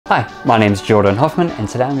Hi, my name is Jordan Hoffman and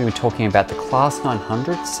today I'm going to be talking about the Class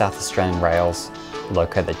 900 South Australian Rails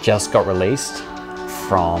loco that just got released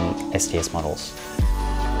from SDS Models.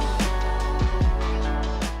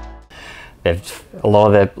 A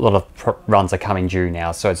lot of runs are coming due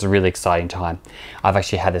now, so it's a really exciting time. I've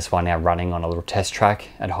actually had this one now running on a little test track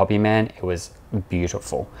at Hobby Man. It was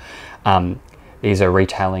beautiful. These are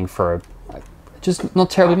retailing for just not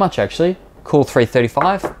terribly much actually. Cool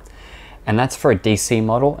 $335. And that's for a DC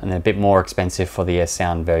model and a bit more expensive for the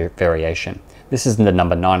sound variation. This is the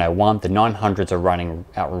number 901. The 900s are running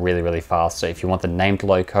out really fast. So if you want the named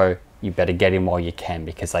loco, you better get in while you can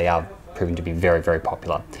because they are proving to be very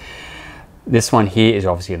popular. This one here is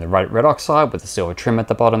obviously in the red oxide with the silver trim at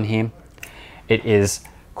the bottom here. It is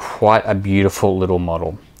quite a beautiful little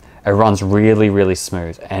model. It runs really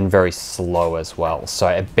smooth and very slow as well. So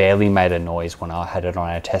it barely made a noise when I had it on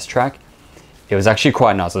our test track. It was actually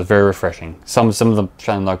quite nice. It was very refreshing. Some of the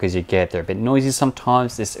Australian locos you get, they're a bit noisy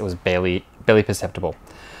sometimes. It was barely perceptible.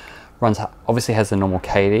 Runs obviously has the normal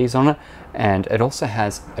KDs on it, and it also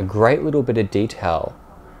has a great little bit of detail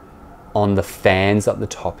on the fans up the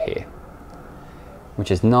top here,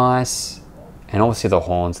 which is nice, and obviously the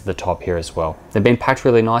horns at the top here as well. They've been packed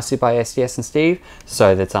really nicely by SDS and Steve,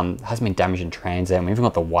 so that hasn't been damaged in transit. And we've even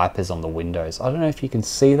got the wipers on the windows. I don't know if you can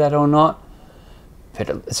see that or not. But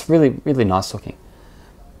it's really nice looking.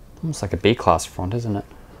 Almost like a B-class front, isn't it?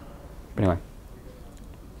 But anyway.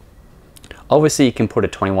 Obviously you can put a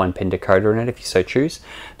 21-pin decoder in it if you so choose.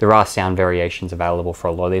 There are sound variations available for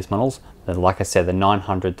a lot of these models. Like I said, the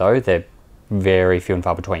 900 though, they're very few and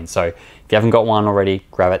far between. So if you haven't got one already,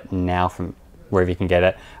 grab it now from wherever you can get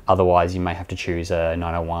it. Otherwise you may have to choose a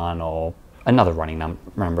 901 or another running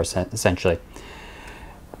number essentially.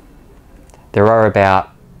 There are about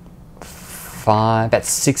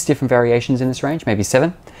 6 different variations in this range, maybe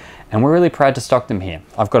 7, and we're really proud to stock them here.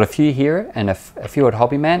 I've got a few here and a few at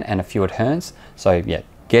Hobby Man and a few at Hearns, so yeah,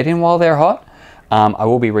 get in while they're hot. I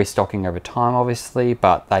will be restocking over time obviously,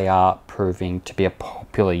 but they are proving to be a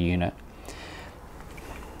popular unit.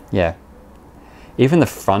 Yeah, even the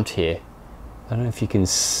front here, I don't know if you can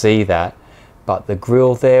see that, but the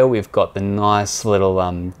grille there, we've got the nice little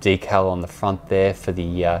decal on the front there for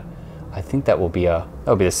the I think that'll be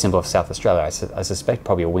the symbol of South Australia. I suspect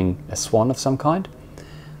probably a swan of some kind.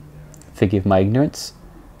 Forgive my ignorance.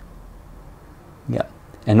 Yeah,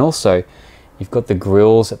 and also you've got the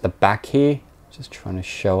grills at the back here. Just trying to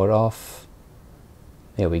show it off.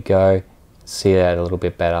 There we go. See that a little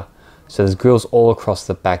bit better. So there's grills all across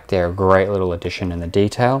the back there. A great little addition in the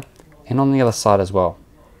detail, and on the other side as well.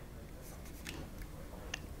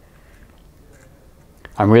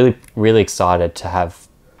 I'm really excited to have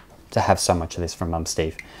so much of this from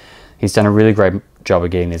Steve. He's done a really great job of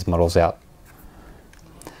getting these models out.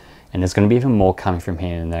 And there's going to be even more coming from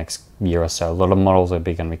him in the next year or so. A lot of models are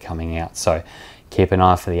going to be coming out. So keep an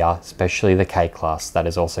eye for especially the K class. That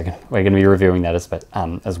is also we're going to be reviewing that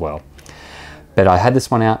as well. But I had this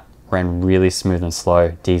one out, ran really smooth and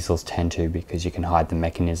slow. Diesels tend to because you can hide the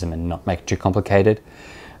mechanism and not make it too complicated.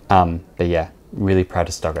 But yeah, really proud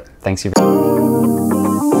to stock it. Thanks you.